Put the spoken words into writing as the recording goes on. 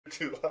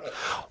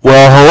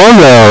Well,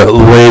 hello there,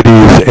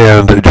 ladies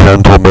and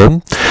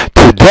gentlemen.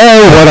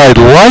 Today, what I'd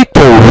like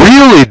to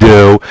really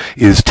do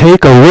is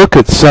take a look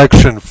at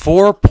section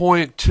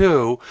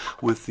 4.2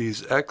 with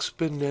these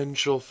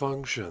exponential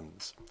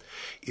functions.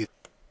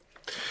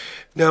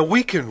 Now,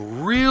 we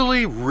can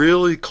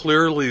really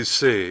clearly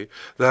see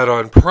that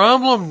on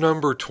problem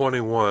number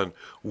 21,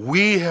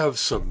 we have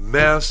some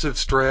massive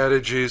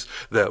strategies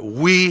that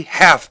we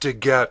have to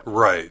get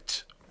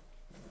right.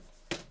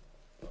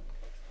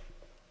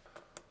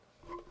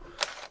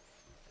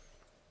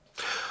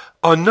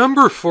 On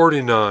number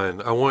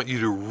 49, I want you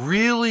to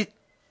really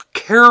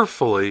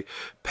carefully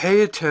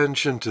pay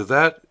attention to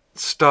that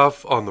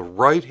stuff on the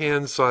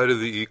right-hand side of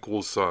the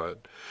equal sign.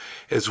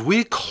 As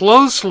we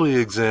closely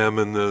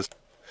examine this,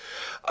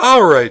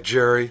 all right,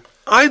 Jerry,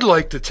 I'd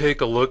like to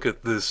take a look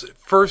at this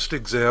first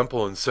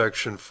example in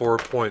section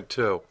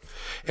 4.2.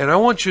 And I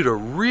want you to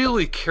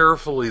really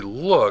carefully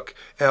look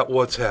at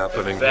what's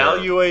happening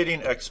Evaluating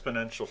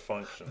exponential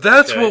functions.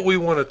 That's what we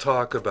want to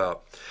talk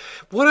about.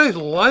 What I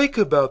like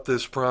about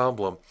this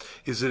problem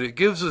is that it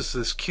gives us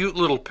this cute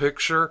little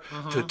picture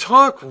to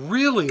talk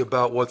really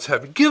about what's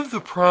happening. Give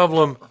the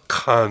problem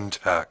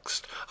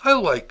context. I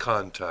like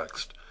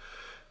context.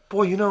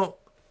 Boy, you know,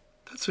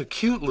 that's a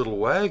cute little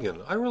wagon.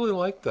 I really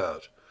like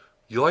that.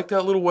 You like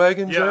that little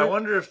wagon, Jay? Yeah, I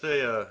wonder if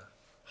they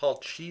haul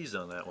cheese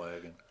on that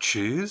wagon.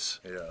 Cheese?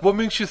 Yeah. What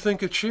makes you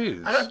think of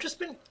cheese? I've just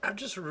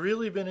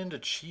really been into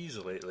cheese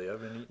lately.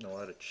 I've been eating a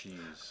lot of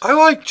cheese. I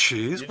like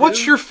cheese. You What's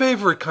do? your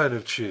favorite kind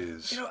of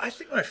cheese? You know, I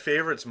think my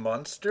favorite's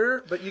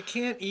Munster, but you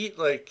can't eat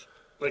like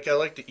I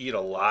like to eat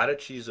a lot of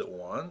cheese at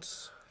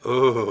once.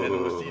 Oh. And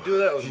if you do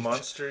that with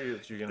Munster,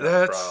 you're gonna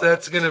have problems.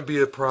 That's gonna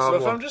be a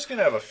problem. So if I'm just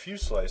gonna have a few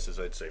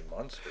slices, I'd say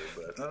Munster.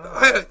 But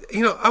I don't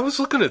know. I was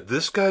looking at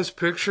this guy's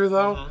picture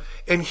though,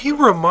 and he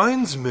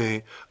reminds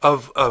me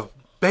of a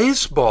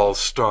baseball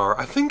star.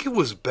 I think it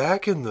was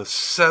back in the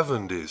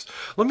 70s.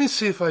 Let me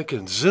see if I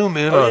can zoom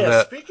in on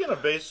that. Speaking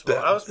of baseball,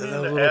 I was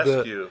meaning to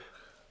ask you.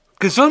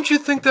 Because don't you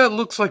think that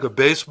looks like a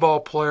baseball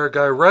player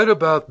guy right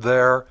about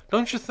there?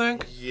 Don't you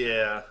think?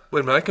 Yeah.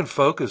 Wait a minute, I can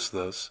focus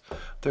this.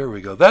 There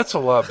we go. That's a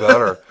lot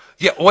better.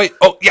 Yeah, wait.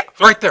 Oh, yeah,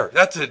 right there.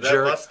 That's it,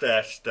 Jerry. That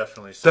mustache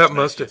definitely says That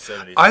mustache.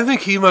 1970s. I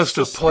think he must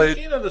have played.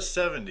 Speaking of the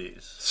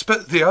 70s,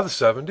 The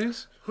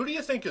 70s? who do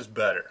you think is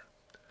better?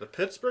 The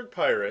Pittsburgh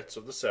Pirates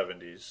of the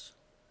 70s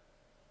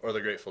or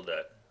the Grateful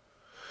Dead?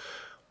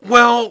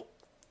 Well,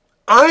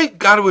 I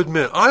got to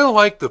admit, I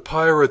like the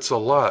Pirates a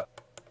lot.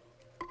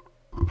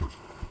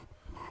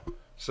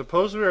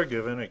 Suppose we are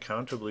given a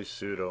countably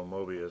pseudo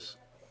Mobius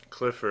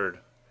Clifford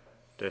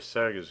de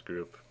Sagas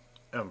group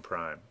M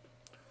prime.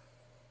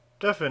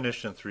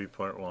 Definition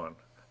 3.1.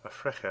 A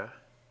Frecha,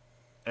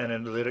 an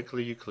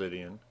analytically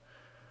Euclidean,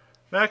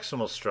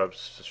 maximal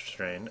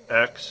strain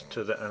x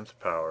to the nth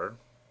power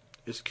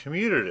is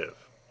commutative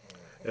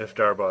if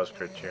Darbaugh's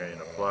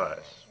criterion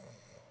applies.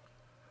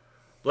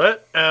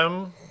 Let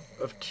m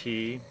of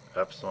t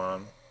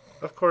epsilon,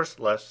 of course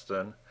less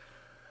than,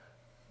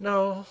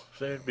 no,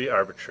 they'd be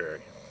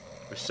arbitrary.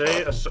 We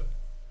say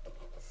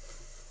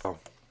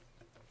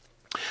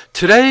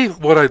Today,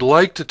 what I'd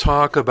like to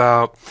talk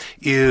about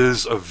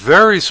is a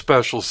very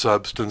special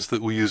substance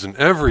that we use in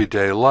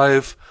everyday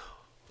life,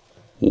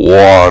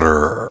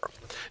 water.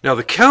 Now,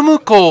 the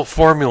chemical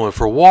formula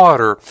for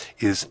water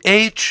is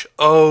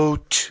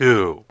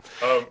HO2.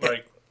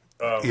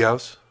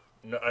 Yes?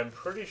 No, I'm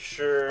pretty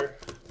sure.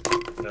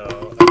 No,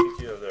 I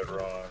think you have that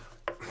wrong.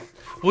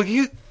 Well,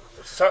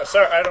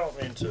 Sorry, I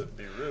don't mean to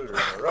be rude or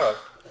interrupt.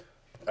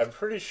 I'm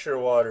pretty sure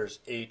water's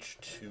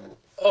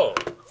H2O.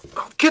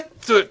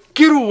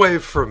 Get away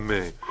from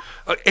me.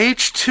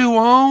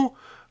 H2O?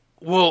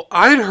 Well,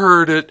 I'd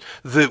heard it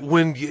that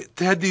when you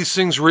had these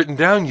things written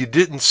down, you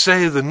didn't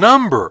say the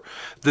number.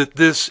 That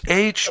this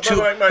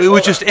H2, it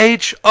was just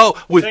H-O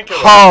with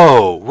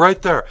HO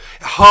right there.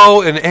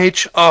 HO and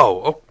H-O.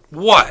 Oh,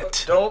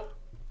 what?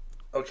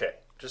 Okay,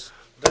 just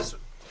listen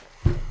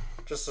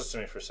to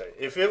me for a second.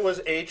 If it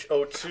was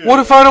HO2... What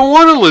if I don't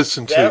want to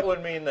listen to that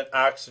would mean that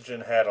water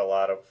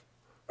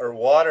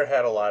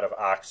had a lot of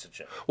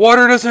oxygen.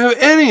 Water doesn't have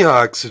any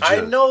oxygen.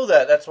 I know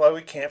that. That's why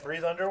we can't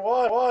breathe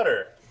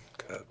underwater.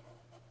 Good.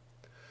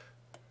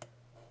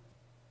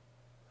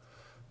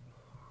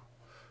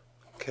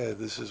 Okay,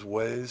 this is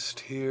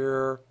waste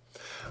here.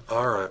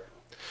 All right.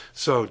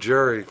 So,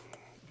 Jerry,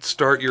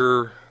 start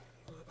your...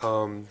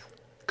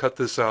 cut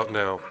this out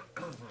now.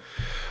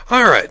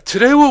 All right,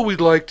 today what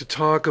we'd like to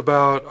talk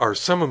about are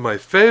some of my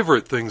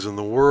favorite things in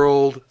the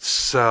world,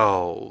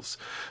 cells.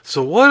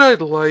 So what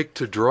I'd like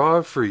to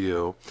draw for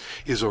you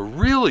is a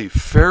really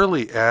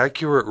fairly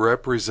accurate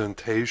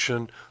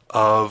representation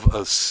of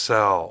a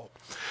cell.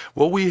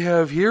 What we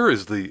have here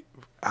is the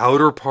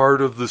outer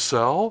part of the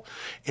cell,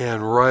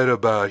 and right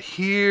about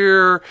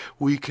here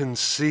we can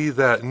see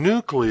that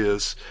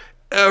nucleus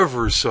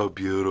ever so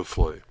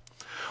beautifully.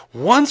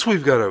 Once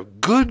we've got a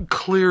good,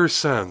 clear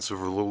sense of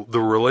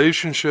the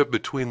relationship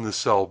between the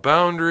cell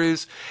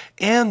boundaries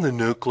and the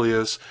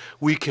nucleus,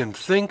 we can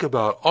think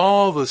about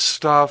all the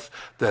stuff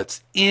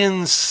that's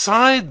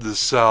inside the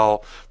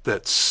cell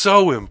that's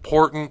so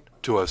important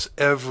to us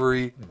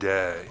every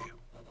day.